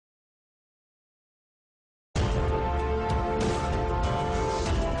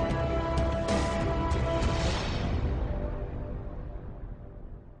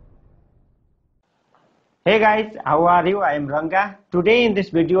Hey guys, how are you? I am Ranga. Today in this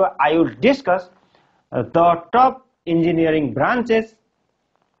video I will discuss the top engineering branches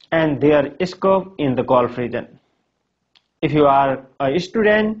and their scope in the Gulf region. If you are a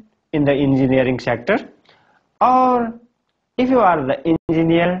student in the engineering sector, or if you are the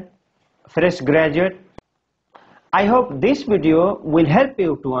engineer fresh graduate, I hope this video will help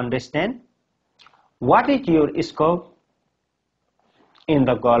you to understand what is your scope in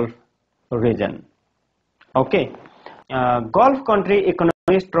the Gulf region. Okay. Gulf country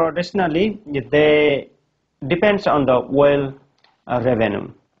economies traditionally they depends on the oil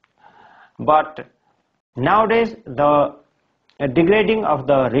revenue, but nowadays the degrading of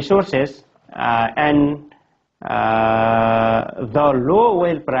the resources and the low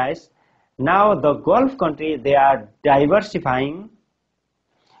oil price, now the Gulf country they are diversifying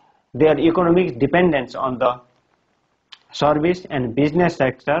their economic dependence on the service and business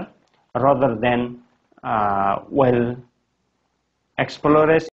sector rather than oil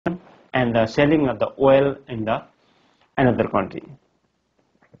exploration and the selling of the oil in the another country.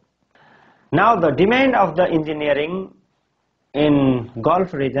 Now the demand of the engineering in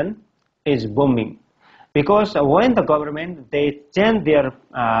Gulf region is booming because when the government they change their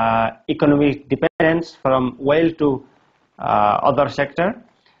economic dependence from oil to other sector,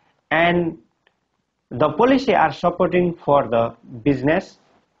 and the policy are supporting for the business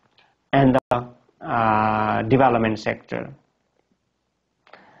and the development sector.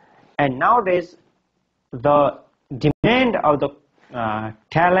 And nowadays the demand of the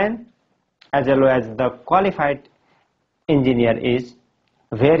talent as well as the qualified engineer is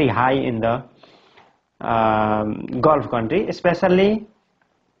very high in the Gulf country, especially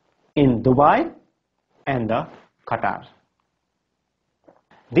in Dubai and the Qatar.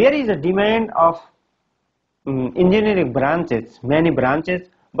 There is a demand of engineering branches, many branches,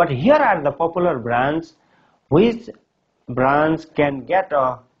 but here are the popular branches which branch can get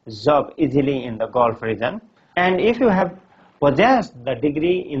a job easily in the Gulf region. And if you have possessed the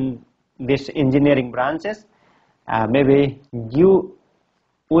degree in this engineering branches, maybe you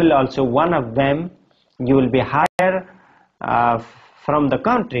will also one of them, you will be hired from the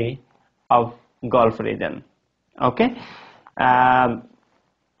country of Gulf region. Okay.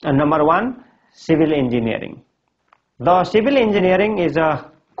 Number one, civil engineering. The civil engineering is a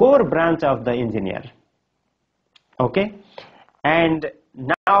core branch of the engineer. Okay, and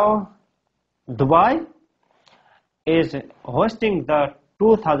now Dubai is hosting the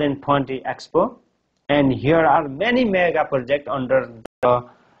 2020 Expo, and here are many mega projects under the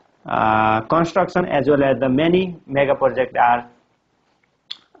construction, as well as the many mega projects are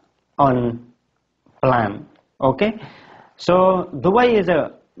on plan. Okay, so Dubai is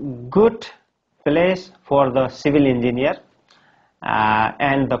a good place for the civil engineer,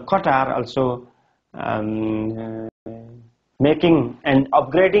 and the Qatar also making and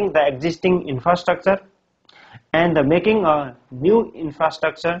upgrading the existing infrastructure and making a new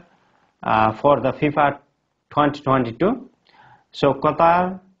infrastructure for the FIFA 2022. So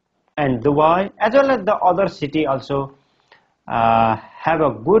Qatar and Dubai as well as the other city also have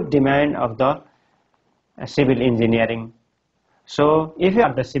a good demand of the civil engineering. So if you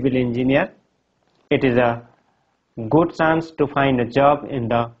are the civil engineer, it is a good chance to find a job in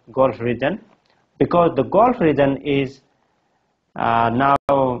the Gulf region, because the Gulf region is now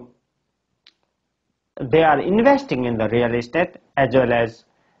they are investing in the real estate as well as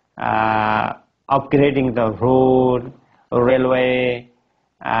upgrading the road, railway,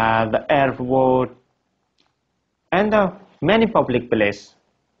 the airport, and the many public places.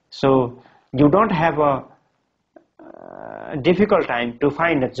 So you don't have a difficult time to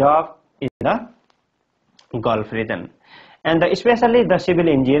find a job in the Gulf region. And especially the civil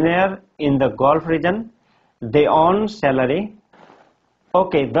engineer in the Gulf region, they earn salary.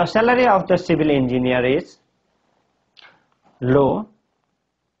 Okay, the salary of the civil engineer is low,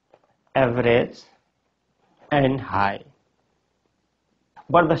 average, and high.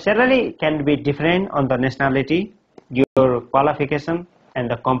 But the salary can be different on the nationality, your qualification, and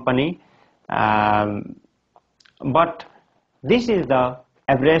the company. But this is the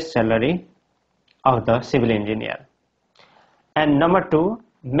average salary of the civil engineer. And number two,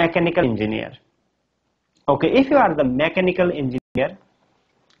 mechanical engineer. Okay, if you are the mechanical engineer,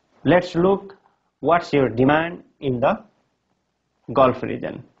 let's look what's your demand in the Gulf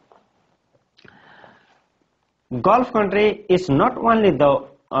region. Gulf country is not only the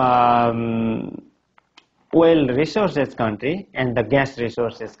oil resources country and the gas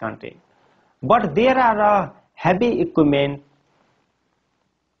resources country, but there are heavy equipment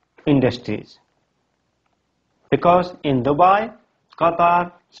industries, because in Dubai,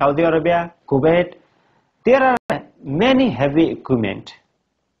 Qatar, Saudi Arabia, Kuwait, there are many heavy equipment.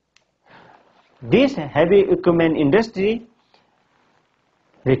 This heavy equipment industry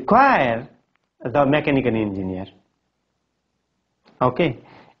require the mechanical engineer. Okay,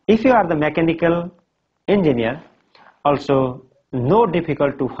 if you are the mechanical engineer, also no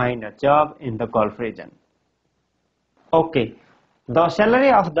difficult to find a job in the Gulf region. Okay, the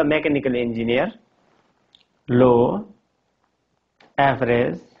salary of the mechanical engineer, low,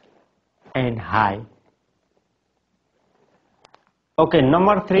 average and high. Okay,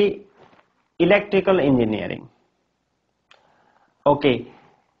 number 3, electrical engineering. Okay,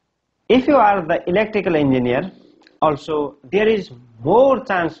 if you are the electrical engineer, also there is more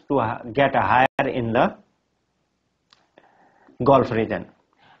chance to get a hire in the Gulf region,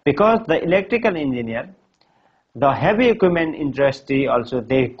 because the electrical engineer, the heavy equipment industry also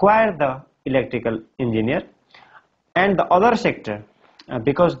they require the electrical engineer, and the other sector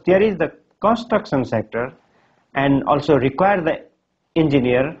because there is the construction sector and also require the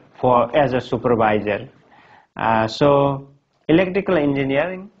engineer for as a supervisor. So electrical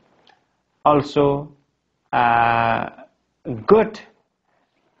engineering also good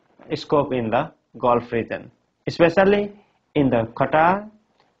scope in the Gulf region, especially in the Qatar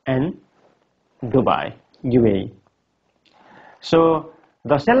and Dubai, UAE. So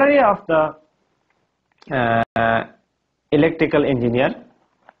the salary of the electrical engineer,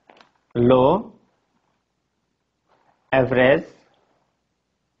 low, average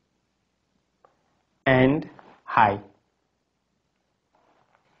and high.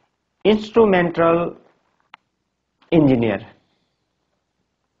 Instrumental engineer,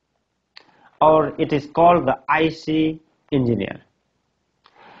 or it is called the IC engineer.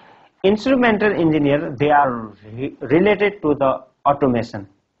 Instrumental engineer, they are related to the automation.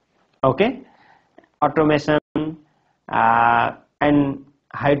 Okay, automation and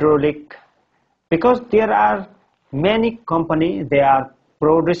hydraulic, because there are many companies they are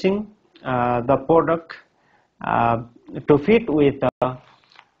producing the product to fit with the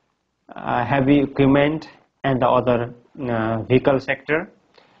heavy equipment and the other vehicle sector,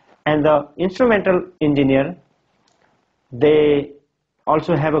 and the instrumental engineer they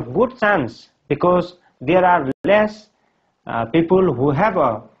also have a good chance because there are less people who have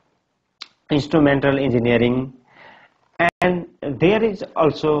a instrumental engineering, and there is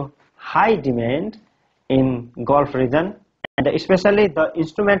also high demand in Gulf region, and especially the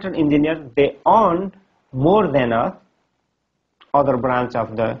instrumental engineer they earn more than other branch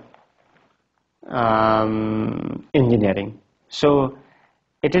of the engineering. So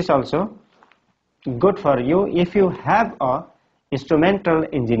it is also good for you if you have a instrumental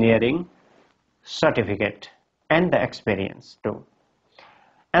engineering certificate and the experience too.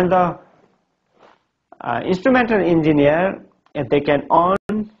 And the instrumental engineer, they can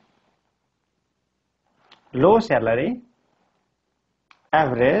earn low salary,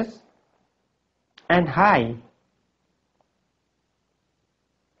 average and high.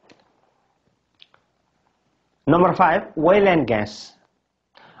 Number 5, oil and gas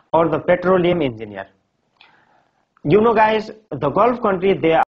or the petroleum engineer. You know guys, the Gulf country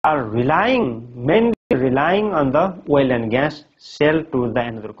they are mainly relying on the oil and gas sell to the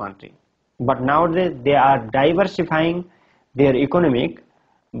another country. But nowadays they are diversifying their economic,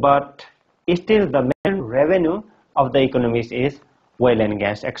 but still the main revenue of the economies is oil and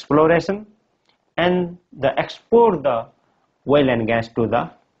gas exploration and the export the oil and gas to the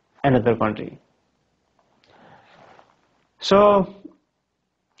another country. So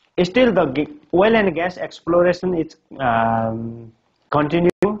still the oil and gas exploration is continue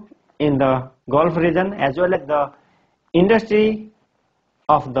in the Gulf region as well as the industry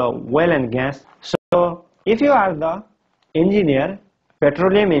of the oil and gas. So if you are the engineer,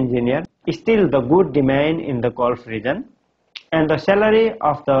 petroleum engineer, still the good demand in the Gulf region, and the salary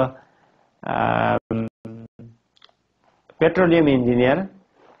of the petroleum engineer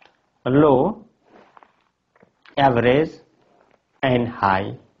low, average and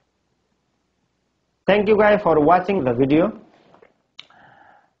high. Thank you guys for watching the video.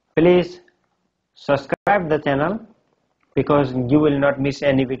 Please subscribe the channel because you will not miss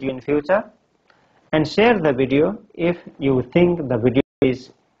any video in future, and share the video if you think the video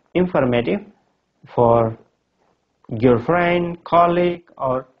is informative for your friend, colleague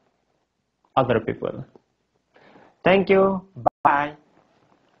or other people. Thank you. Bye.